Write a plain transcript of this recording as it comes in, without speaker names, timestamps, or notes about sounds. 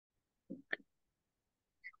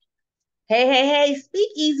Hey, Speak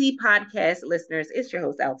Easy podcast listeners. It's your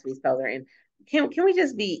host, Altvee Speller. And can we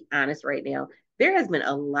just be honest right now? There has been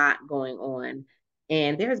a lot going on,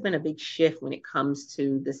 and there has been a big shift when it comes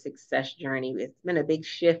to the success journey. It's been a big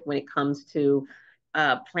shift when it comes to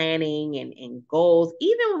planning and goals.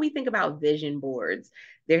 Even when we think about vision boards,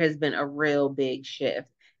 there has been a real big shift.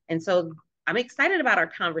 And so I'm excited about our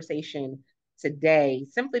conversation today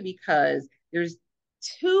simply because there's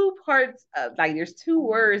two words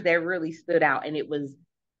that really stood out, and it was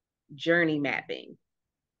journey mapping.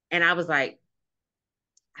 And I was like,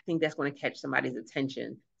 I think that's going to catch somebody's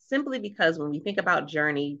attention simply because when we think about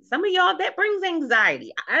journey, some of y'all that brings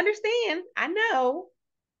anxiety. I understand. I know.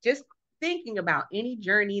 Just thinking about any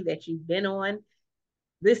journey that you've been on,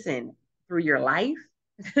 listen, through your life,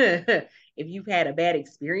 if you've had a bad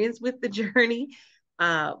experience with the journey.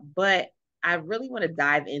 But I really want to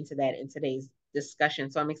dive into that in today's discussion.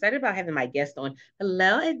 So I'm excited about having my guest on.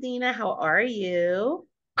 Hello, Edina. How are you?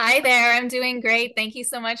 Hi there. I'm doing great. Thank you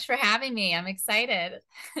so much for having me. I'm excited.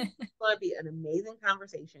 It's going to be an amazing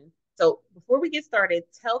conversation. So before we get started,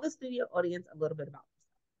 tell the studio audience a little bit about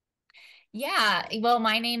Yeah, well,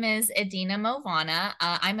 my name is Edina Movana.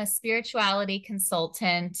 I'm a spirituality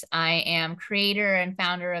consultant. I am creator and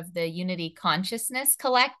founder of the Unity Consciousness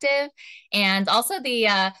Collective, and also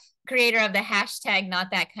the creator of the hashtag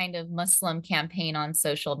Not That Kind of Muslim campaign on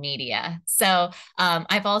social media. So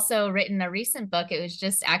I've also written a recent book. It was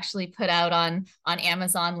just actually put out on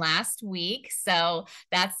Amazon last week. So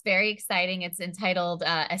that's very exciting. It's entitled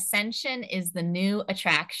Ascension is the New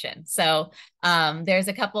Attraction. So there's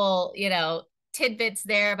a couple, tidbits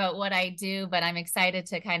there about what I do, but I'm excited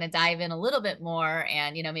to kind of dive in a little bit more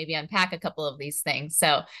and, maybe unpack a couple of these things.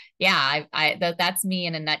 So yeah, that's me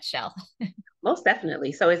in a nutshell. most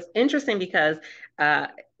definitely. So it's interesting because uh,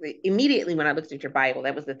 immediately when I looked at your Bible,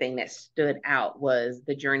 that was the thing that stood out was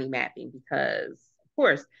the journey mapping because, of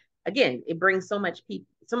course, again, it brings so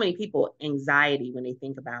many people anxiety when they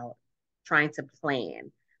think about trying to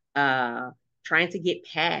plan, uh, trying to get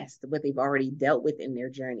past what they've already dealt with in their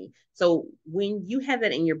journey. So when you have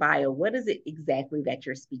that in your bio, what is it exactly that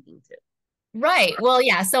you're speaking to? Right. Well,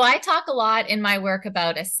 yeah. So I talk a lot in my work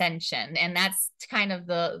about ascension, and that's kind of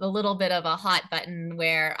the little bit of a hot button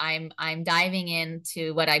where I'm diving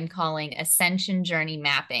into what I'm calling ascension journey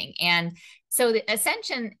mapping. And so the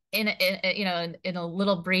ascension in a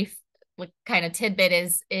little brief kind of tidbit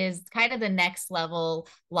is kind of the next level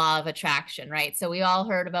law of attraction, right? So we all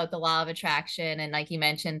heard about the law of attraction, and like you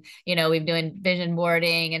mentioned, we've doing vision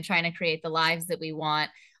boarding and trying to create the lives that we want.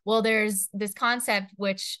 Well, there's this concept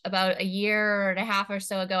which about a year and a half or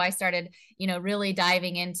so ago I started, really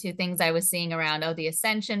diving into things I was seeing around, the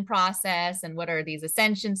ascension process and what are these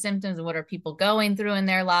ascension symptoms and what are people going through in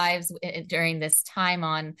their lives during this time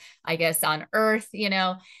on, I guess, on earth,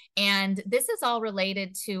 and this is all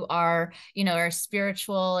related to our, our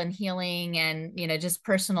spiritual and healing and, just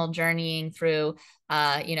personal journeying through,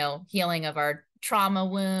 healing of our trauma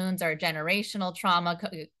wounds, our generational trauma,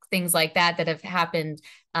 things like that have happened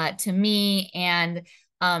to me. And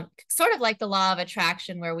sort of like the law of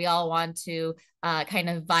attraction, where we all want to kind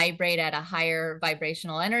of vibrate at a higher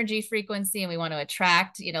vibrational energy frequency, and we want to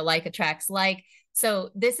attract, like attracts like. So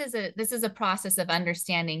this is a process of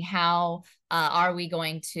understanding how are we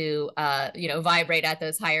going to vibrate at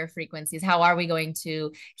those higher frequencies? How are we going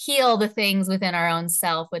to heal the things within our own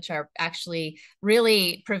self which are actually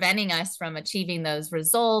really preventing us from achieving those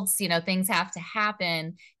results? Things have to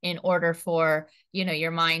happen in order for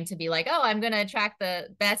your mind to be like, oh, I'm going to attract the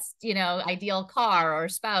best ideal car or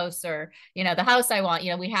spouse or the house I want.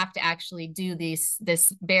 We have to actually do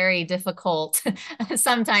this very difficult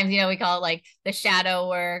sometimes we call it like the shadow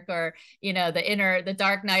work, or the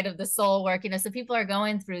dark night of the soul work. So people are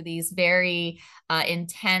going through these very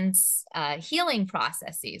intense healing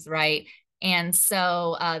processes, right? And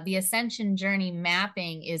so the ascension journey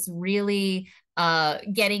mapping is really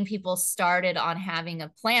getting people started on having a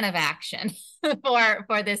plan of action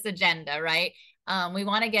for this agenda, right? We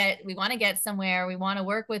want to get somewhere. We want to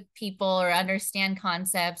work with people or understand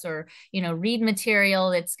concepts or read material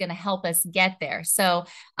that's going to help us get there. So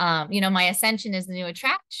my Ascension is the New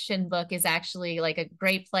Attraction book is actually like a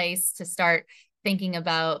great place to start thinking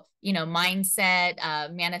about mindset,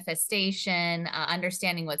 manifestation,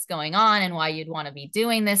 understanding what's going on and why you'd want to be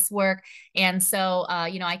doing this work. And so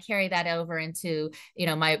I carry that over into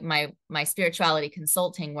my spirituality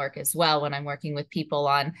consulting work as well, when I'm working with people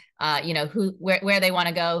on where they want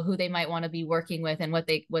to go, who they might want to be working with, and what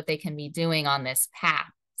they can be doing on this path.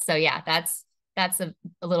 So yeah, that's a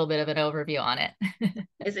little bit of an overview on it.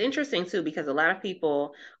 It's interesting too because a lot of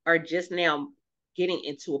people are just now getting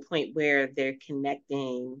into a point where they're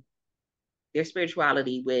connecting their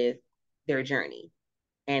spirituality with their journey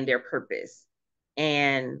and their purpose.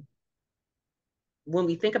 And when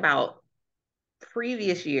we think about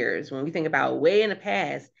previous years, when we think about way in the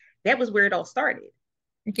past, that was where it all started.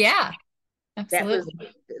 Yeah, That was absolutely.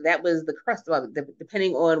 that was the crust of it.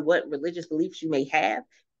 Depending on what religious beliefs you may have,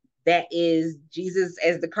 that is Jesus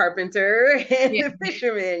as the carpenter and Yeah. the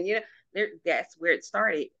fisherman. That's where it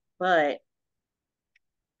started. But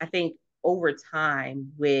I think over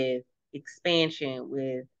time, with expansion,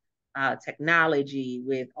 with technology,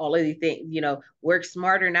 with all of these things, work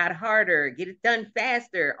smarter, not harder, get it done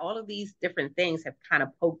faster. All of these different things have kind of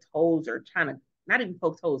poked holes, or trying to not even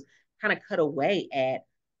poked holes, kind of cut away at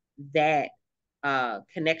that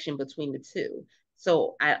connection between the two.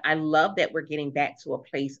 So I love that we're getting back to a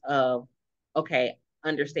place of, okay,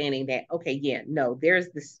 understanding that, okay, yeah, no, there's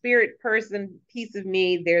the spirit person piece of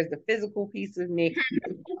me, there's the physical piece of me.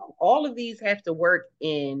 All of these have to work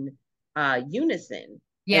in unison.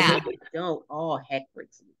 And Yeah. when they don't, all heck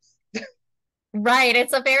breaks loose. Right.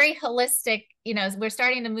 It's a very holistic, we're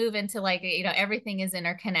starting to move into like, everything is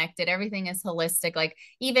interconnected, everything is holistic. Like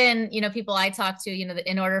even, people I talk to,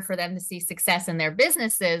 in order for them to see success in their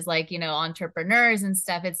businesses, like, entrepreneurs and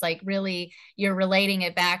stuff, it's like really you're relating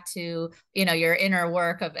it back to, your inner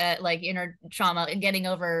work of like inner trauma and getting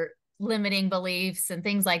over limiting beliefs and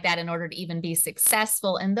things like that in order to even be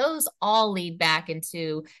successful. And those all lead back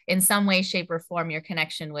into, in some way, shape, or form, your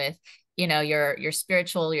connection with your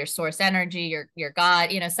spiritual, your source energy, your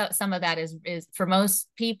God. So some of that is for most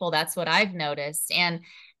people, that's what I've noticed. And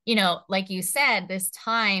like you said, this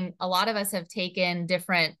time a lot of us have taken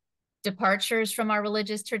different departures from our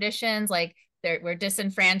religious traditions. Like we're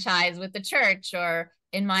disenfranchised with the church, or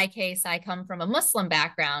in my case, I come from a Muslim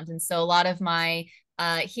background, and so a lot of my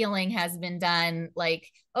healing has been done like,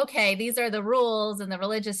 okay, these are the rules and the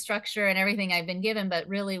religious structure and everything I've been given, but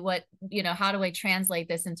really how do I translate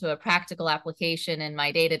this into a practical application in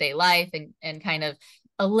my day-to-day life, and kind of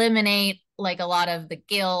eliminate like a lot of the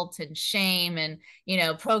guilt and shame and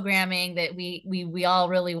programming that we all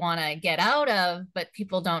really want to get out of, but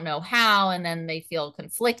people don't know how, and then they feel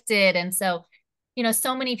conflicted. And so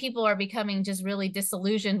so many people are becoming just really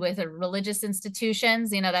disillusioned with religious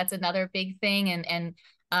institutions. That's another big thing. And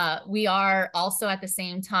we are also at the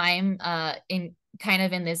same time in kind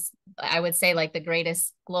of in this, I would say, like the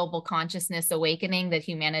greatest global consciousness awakening that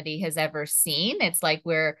humanity has ever seen. It's like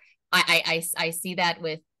I see that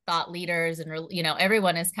with thought leaders, and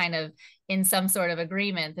everyone is kind of in some sort of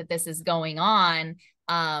agreement that this is going on,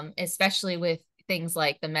 especially with things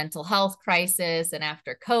like the mental health crisis and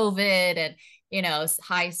after COVID, and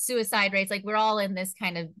high suicide rates. Like we're all in this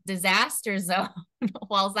kind of disaster zone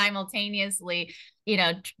while simultaneously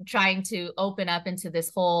trying to open up into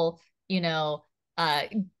this whole uh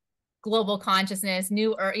global consciousness,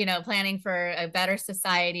 new, or planning for a better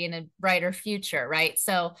society and a brighter future, right?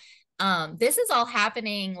 So this is all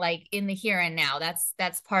happening like in the here and now.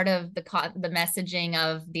 That's part of the messaging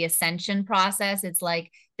of the ascension process. It's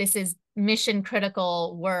like this is mission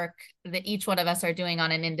critical work that each one of us are doing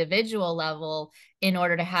on an individual level in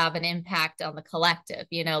order to have an impact on the collective.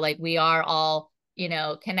 Like we are all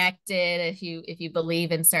connected. If you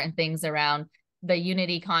believe in certain things around the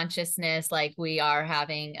unity consciousness, like we are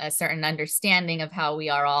having a certain understanding of how we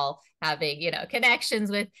are all having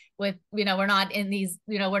connections with we're not in these,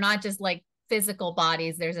 we're not just like physical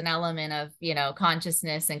bodies. There's an element of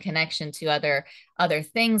consciousness and connection to other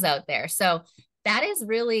things out there. So that is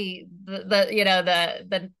really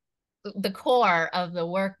the core of the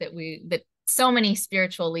work that so many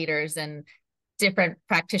spiritual leaders and different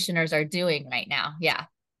practitioners are doing right now. Yeah.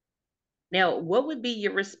 Now, what would be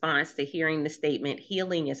your response to hearing the statement,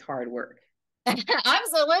 healing is hard work?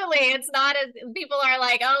 Absolutely. It's not as people are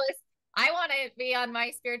like, oh, I want to be on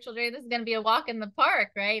my spiritual journey. This is going to be a walk in the park,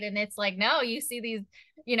 right? And it's like, no, you see these,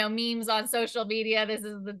 memes on social media. This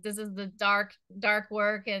is the dark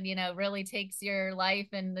work, and really takes your life,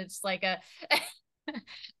 and it's like a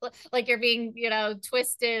like you're being,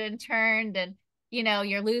 twisted and turned, and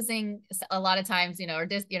you're losing a lot of times, or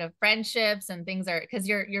just friendships and things, are because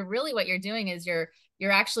you're really, what you're doing is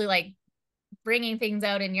you're actually like bringing things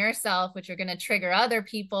out in yourself, which are going to trigger other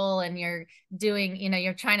people. And you're doing,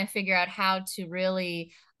 you're trying to figure out how to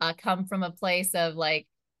really come from a place of like,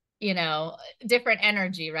 different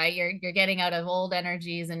energy, right? You're getting out of old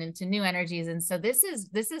energies and into new energies. And so this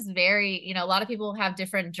is very, a lot of people have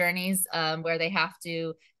different journeys where they have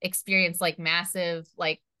to experience like massive,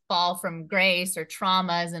 like fall from grace or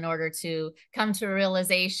traumas in order to come to a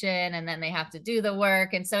realization, and then they have to do the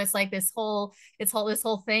work. And so it's like this whole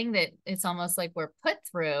thing that it's almost like we're put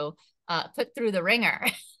through the ringer.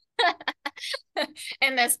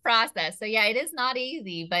 in this process. So yeah, it is not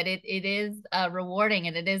easy, but it is rewarding,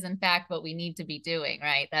 and it is in fact what we need to be doing,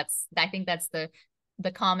 right? I think that's the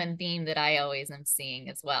common theme that I always am seeing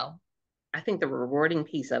as well. I think the rewarding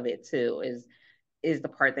piece of it too is the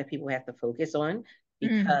part that people have to focus on,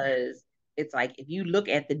 Mm. because it's like if you look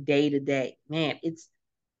at the day to day, man, it's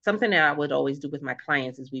something that I would always do with my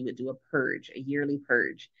clients is we would do a purge, a yearly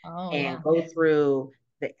purge, Oh and yeah. go through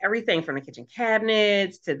everything from the kitchen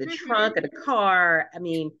cabinets to the Hmm. trunk of the car. I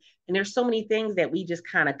mean, and there's so many things that we just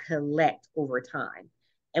kind of collect over time.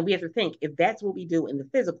 And we have to think, if that's what we do in the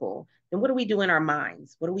physical, then what do we do in our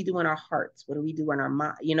minds? What do we do in our hearts? What do we do in our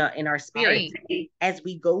mind, in our spirits Right. as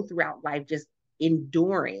we go throughout life, just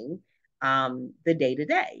enduring the day to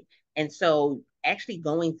day. And so actually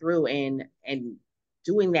going through and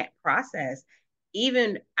doing that process,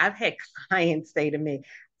 even I've had clients say to me,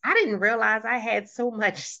 I didn't realize I had so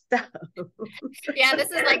much stuff. Yeah, this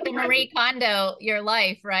is like the Marie Kondo, your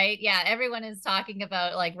life, right? Yeah, everyone is talking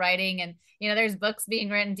about like writing, and there's books being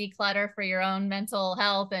written, declutter for your own mental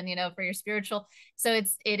health and for your spiritual. So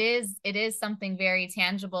it is something very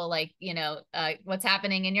tangible, like what's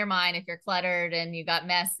happening in your mind if you're cluttered and you got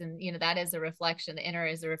mess, and that is a reflection. The inner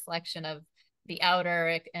is a reflection of the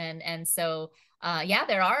outer, and so yeah,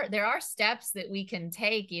 there are steps that we can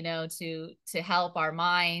take, to help our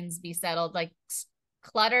minds be settled, like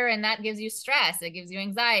clutter, and that gives you stress, it gives you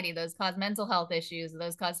anxiety, those cause mental health issues,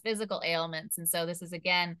 those cause physical ailments. And so this is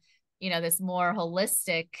again this more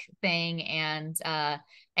holistic thing, and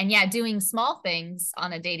yeah, doing small things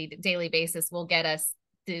on a daily basis will get us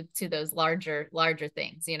to those larger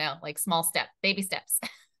things, like small baby steps.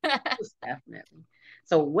 Definitely.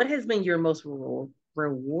 So what has been your most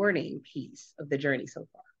rewarding piece of the journey so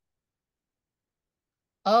far?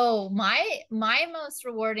 Oh, my most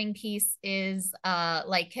rewarding piece is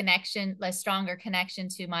like connection, like stronger connection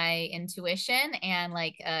to my intuition, and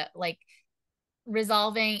like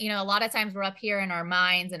resolving, a lot of times we're up here in our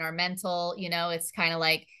minds and our mental, it's kind of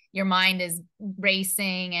like your mind is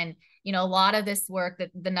racing, and a lot of this work, that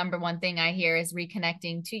the number one thing I hear is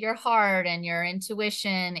reconnecting to your heart and your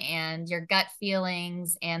intuition and your gut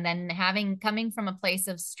feelings, and then coming from a place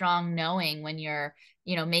of strong knowing when you're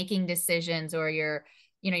making decisions, or you're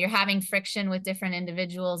having friction with different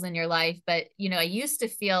individuals in your life. But I used to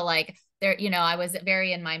feel like there, I was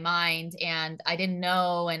very in my mind and I didn't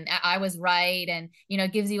know, and I was right. And,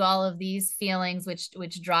 it gives you all of these feelings,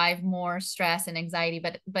 which drive more stress and anxiety.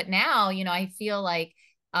 But now, I feel like,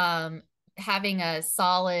 having a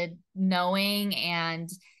solid knowing, and,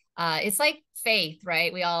 it's like faith,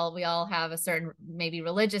 right? We all have a certain maybe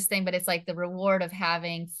religious thing, but it's like the reward of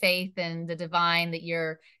having faith in the divine, that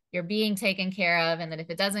you're being taken care of, and that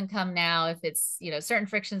if it doesn't come now, if it's certain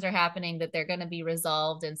frictions are happening, that they're going to be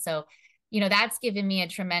resolved. And so that's given me a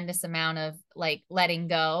tremendous amount of like letting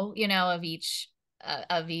go, of each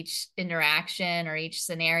interaction or each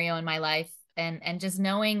scenario in my life, and just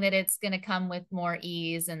knowing that it's going to come with more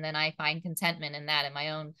ease, and then I find contentment in that, in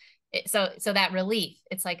my own. So that relief,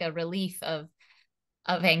 it's like a relief of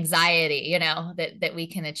anxiety, that we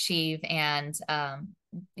can achieve. And that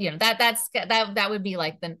would be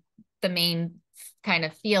like the main kind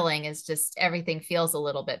of feeling, is just everything feels a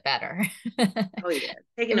little bit better. Oh yeah,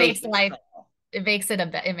 taking It those makes things life, off. it makes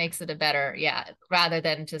it a better, yeah, rather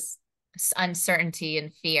than just uncertainty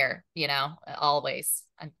and fear, always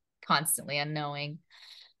and constantly unknowing.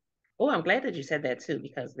 Oh, I'm glad that you said that too,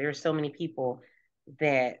 because there are so many people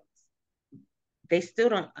that they still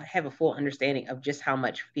don't have a full understanding of just how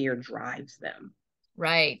much fear drives them.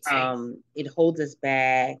 Right. It holds us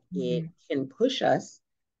back. It Mhm. can push us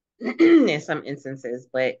in some instances,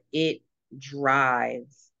 but it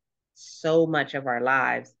drives so much of our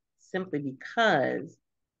lives simply because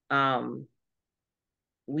um,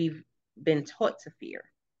 we've been taught to fear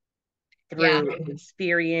Yeah. through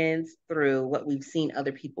experience, through what we've seen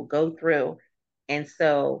other people go through. And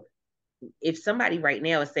so if somebody right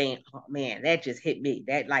now is saying, oh man, that just hit me,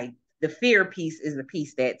 that like the fear piece is the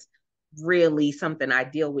piece that's really something I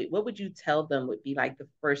deal with, what would you tell them would be like the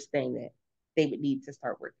first thing that they would need to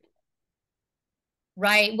start working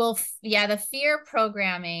Right. Well, yeah, the fear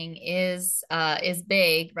programming is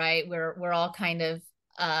big, right? We're all kind of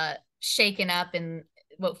shaken up in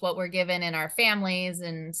what we're given in our families,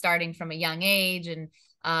 and starting from a young age. And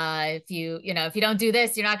if you don't do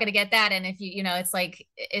this, you're not going to get that. And if it's like,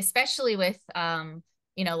 especially with a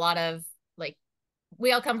lot of like,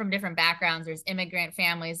 we all come from different backgrounds. There's immigrant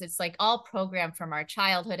families. It's like all programmed from our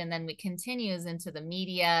childhood, and then it continues into the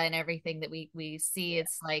media and everything that we see. in? Yeah,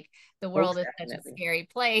 It's like the world most is such a definitely. scary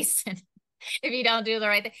place. if you don't do the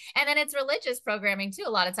right thing. And then it's religious programming too. A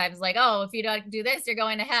lot of times, like, oh, if you don't do this, you're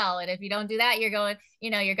going to hell. And if you don't do that, you're going,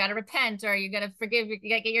 you got to repent, or you're going to forgive, you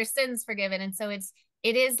got to get your sins forgiven. And so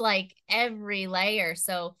it is like every layer.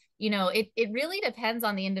 So, it really depends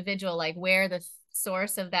on the individual, like where the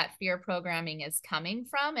source of that fear programming is coming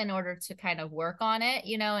from in order to kind of work on it,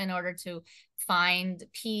 in order to find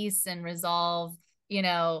peace and resolve,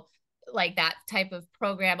 like that type of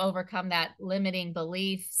program, overcome that limiting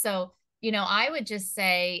belief. So, I would just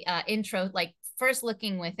say like first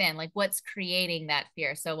looking within, like what's creating that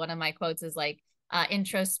fear. So one of my quotes is like,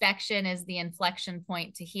 introspection is the inflection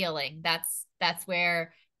point to healing. That's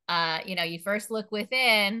where, you first look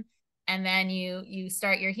within, and then you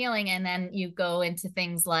start your healing, and then you go into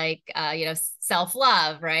things like,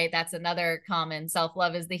 self-love, right? That's another common.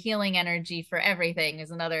 Self-love is the healing energy for everything,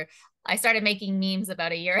 is another. I started making memes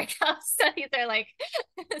about a year ago. So these are like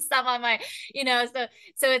some on my,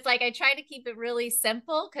 so it's like I try to keep it really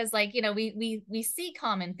simple, because like, we see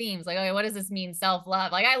common themes like, okay, what does this mean?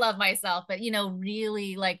 Self-love. Like I love myself, but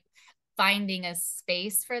really like finding a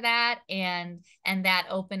space for that, and that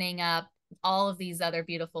opening up all of these other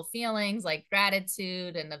beautiful feelings like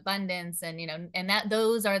gratitude and abundance, and and that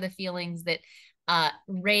those are the feelings that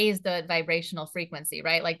raise the vibrational frequency,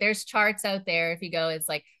 right? Like there's charts out there, if you go, it's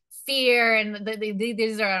like fear, and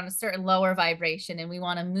these are on a certain lower vibration, and we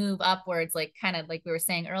want to move upwards, like kind of like we were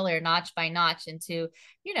saying earlier, notch by notch, into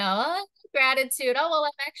gratitude. Oh well,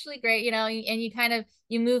 I'm actually great, and you kind of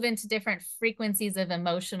you move into different frequencies of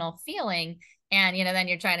emotional feeling, and then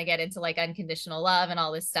you're trying to get into like unconditional love and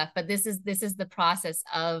all this stuff. But this is the process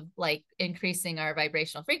of like increasing our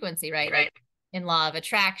vibrational frequency, right? Like in law of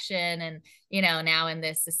attraction, and now in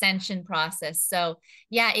this ascension process. So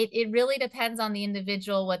yeah, it really depends on the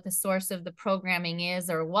individual, what the source of the programming is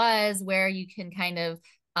or was, where you can kind of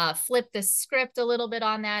flip the script a little bit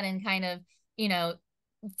on that, and kind of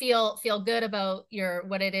feel good about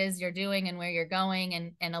what it is you're doing and where you're going,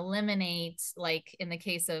 and eliminate, like in the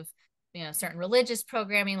case of certain religious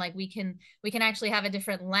programming, like we can actually have a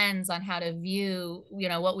different lens on how to view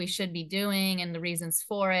what we should be doing and the reasons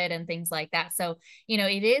for it and things like that. So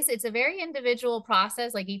it's a very individual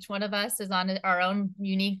process. Like each one of us is on our own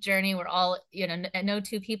unique journey. We're all no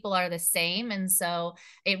two people are the same, and so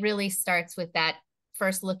it really starts with that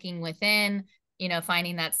first looking within,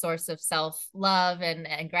 finding that source of self-love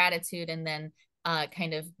and gratitude, and then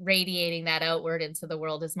kind of radiating that outward into the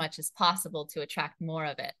world as much as possible to attract more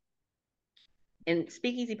of it. And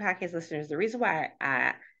Speakeasy Podcast listeners, the reason why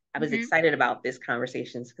I was excited about this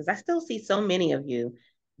conversation is because I still see so many of you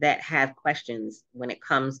that have questions when it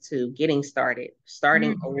comes to getting started,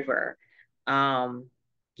 starting over,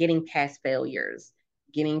 getting past failures,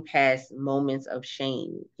 getting past moments of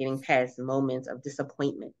shame, getting past moments of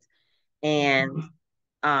disappointment. And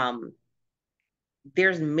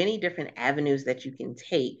there's many different avenues that you can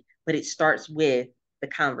take, but it starts with the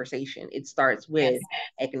conversation. It starts with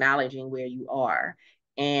acknowledging where you are.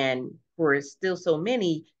 And for still so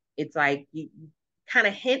many, it's like you kind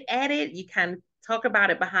of hint at it, you kind of talk about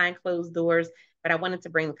it behind closed doors, but I wanted to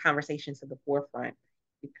bring the conversation to the forefront,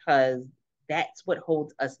 because that's what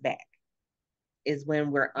holds us back, is when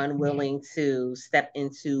we're unwilling to step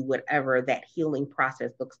into whatever that healing process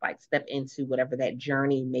looks like, step into whatever that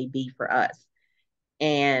journey may be for us.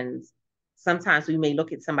 And sometimes we may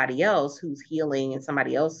look at somebody else who's healing and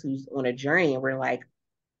somebody else who's on a journey, and we're like,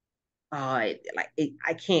 oh, I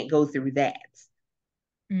can't go through that.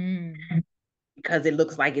 Because it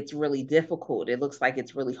looks like it's really difficult. It looks like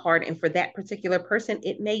it's really hard. And for that particular person,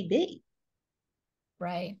 it may be.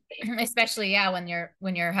 Right. Especially, yeah,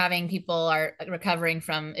 when you're having people are recovering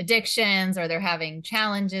from addictions, or they're having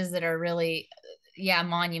challenges that are really,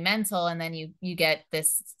 monumental. And then you get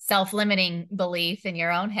this self-limiting belief in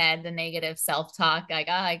your own head, the negative self-talk, like,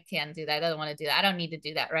 oh, I can't do that. I don't want to do that. I don't need to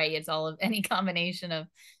do that. Right. It's all of any combination of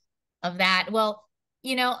that. Well,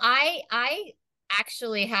 I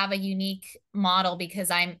actually have a unique model,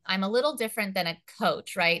 because I'm a little different than a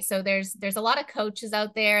coach, right? So there's a lot of coaches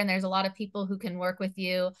out there, and there's a lot of people who can work with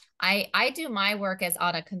you. I do my work as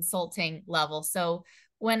on a consulting level. So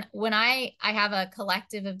when I have a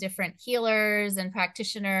collective of different healers and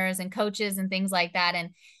practitioners and coaches and things like that,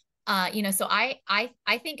 and so I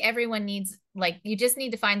think everyone needs, like, you just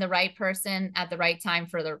need to find the right person at the right time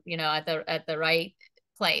for the at the right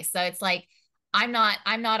place. So it's like I'm not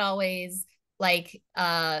always like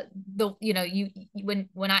when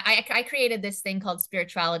I created this thing called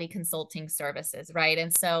spirituality consulting services, right?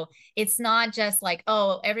 And so it's not just like,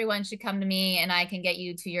 oh, everyone should come to me and I can get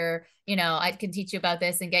you to your, I can teach you about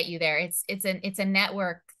this and get you there. It's a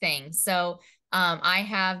network thing. So I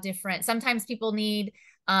have different, sometimes people need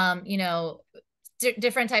you know,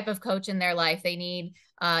 different type of coach in their life. They need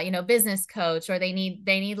you know, business coach, or they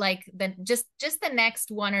need like just the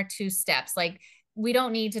next one or two steps. Like, we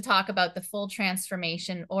don't need to talk about the full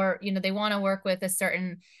transformation, or you know, they want to work with a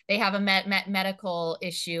certain, they have a medical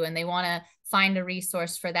issue and they want to find a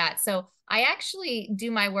resource for that. So I actually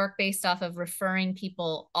do my work based off of referring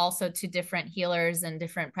people also to different healers and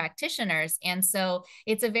different practitioners. And so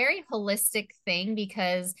it's a very holistic thing,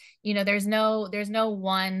 because you know, there's no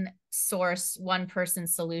one source, one person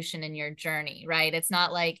solution in your journey, right? It's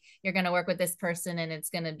not like you're going to work with this person and it's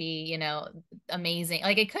going to be, you know, amazing.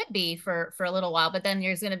 Like, it could be for a little while, but then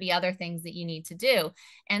there's going to be other things that you need to do.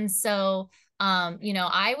 And so you know,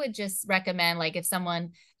 I would just recommend, like, if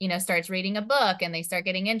someone, you know, starts reading a book and they start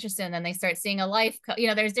getting interested, and then they start seeing a you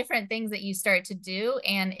know, there's different things that you start to do.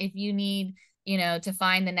 And if you need, you know, to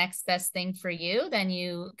find the next best thing for you, then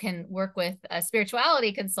you can work with a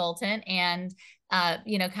spirituality consultant and,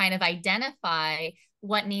 you know, kind of identify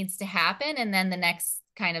what needs to happen, and then the next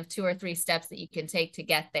kind of 2 or 3 steps that you can take to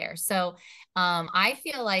get there. So I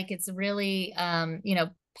feel like it's really, you know,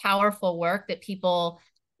 powerful work that people,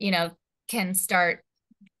 you know, can start,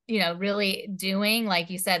 you know, really doing. Like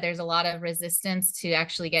you said, there's a lot of resistance to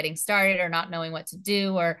actually getting started, or not knowing what to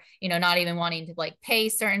do, or, you know, not even wanting to like pay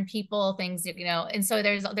certain people things, you know. And so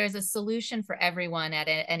there's a solution for everyone at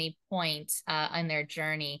any point in their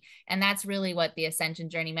journey. And that's really what the Ascension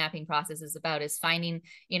journey mapping process is about, is finding,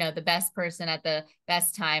 you know, the best person at the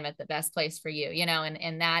best time at the best place for you, you know.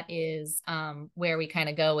 And that is where we kind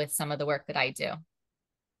of go with some of the work that I do.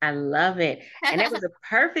 I love it. And that was a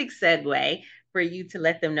perfect segue for you to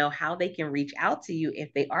let them know how they can reach out to you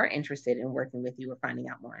if they are interested in working with you or finding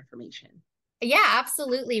out more information. Yeah,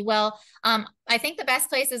 absolutely. Well, I think the best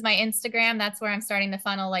place is my Instagram. That's where I'm starting to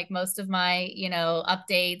funnel like most of my, you know,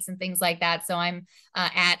 updates and things like that. So I'm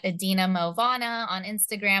at Edina Movana on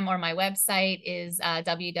Instagram, or my website is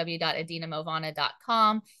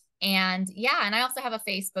www.edinamovana.com. And yeah, and I also have a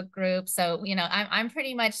Facebook group. So, you know, I'm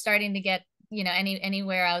pretty much starting to get, you know,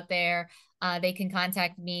 anywhere out there, they can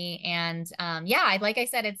contact me. And yeah, like I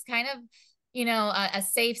said, it's kind of, you know, a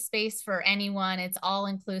safe space for anyone. It's all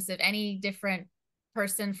inclusive, any different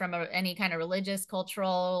person from any kind of religious,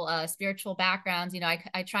 cultural, spiritual backgrounds. You know,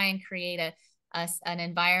 I try and create an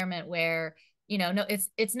environment where, you know, no,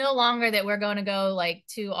 it's no longer that we're going to go like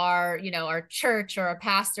to our, you know, our church or a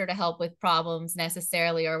pastor to help with problems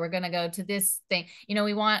necessarily, or we're going to go to this thing. You know,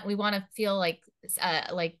 we want to feel like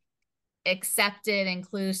accepted,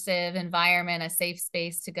 inclusive environment, a safe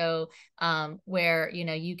space to go, where, you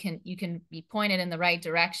know, you can be pointed in the right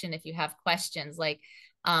direction if you have questions. Like,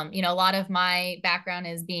 you know, a lot of my background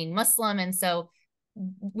is being Muslim, and so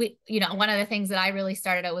you know, one of the things that I really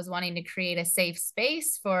started out was wanting to create a safe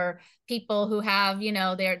space for people who have, you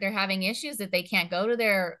know, they're having issues that they can't go to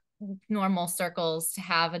their normal circles to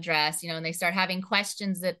have addressed, you know, and they start having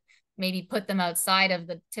questions that maybe put them outside of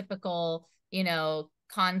the typical, you know,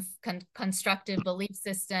 constructive belief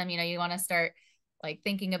system. You know, you want to start like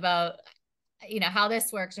thinking about, you know, how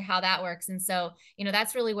this works or how that works. And so, you know,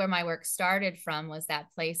 that's really where my work started from, was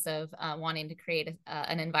that place of wanting to create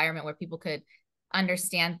an environment where people could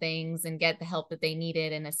understand things and get the help that they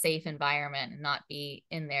needed in a safe environment, and not be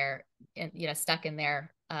you know, stuck in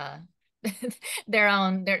their their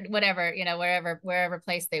whatever, you know, wherever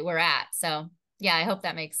place they were at. So yeah, I hope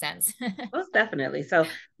that makes sense. Most definitely. So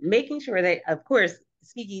making sure that, of course,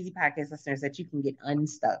 Speakeasy podcast listeners, that you can get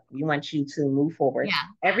unstuck. We want you to move forward. Yeah.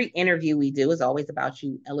 Every interview we do is always about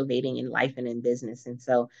you elevating in life and in business. And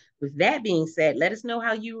so with that being said, let us know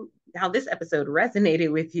how this episode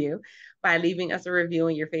resonated with you by leaving us a review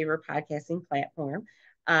on your favorite podcasting platform.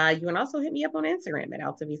 You can also hit me up on Instagram at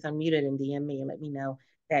Altavis Unmuted and DM me and let me know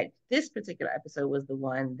that this particular episode was the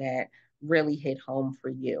one that really hit home for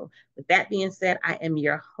you. With that being said, I am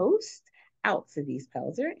your host, Altavis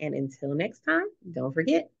Pelzer. And until next time, don't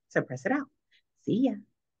forget to press it out. See ya.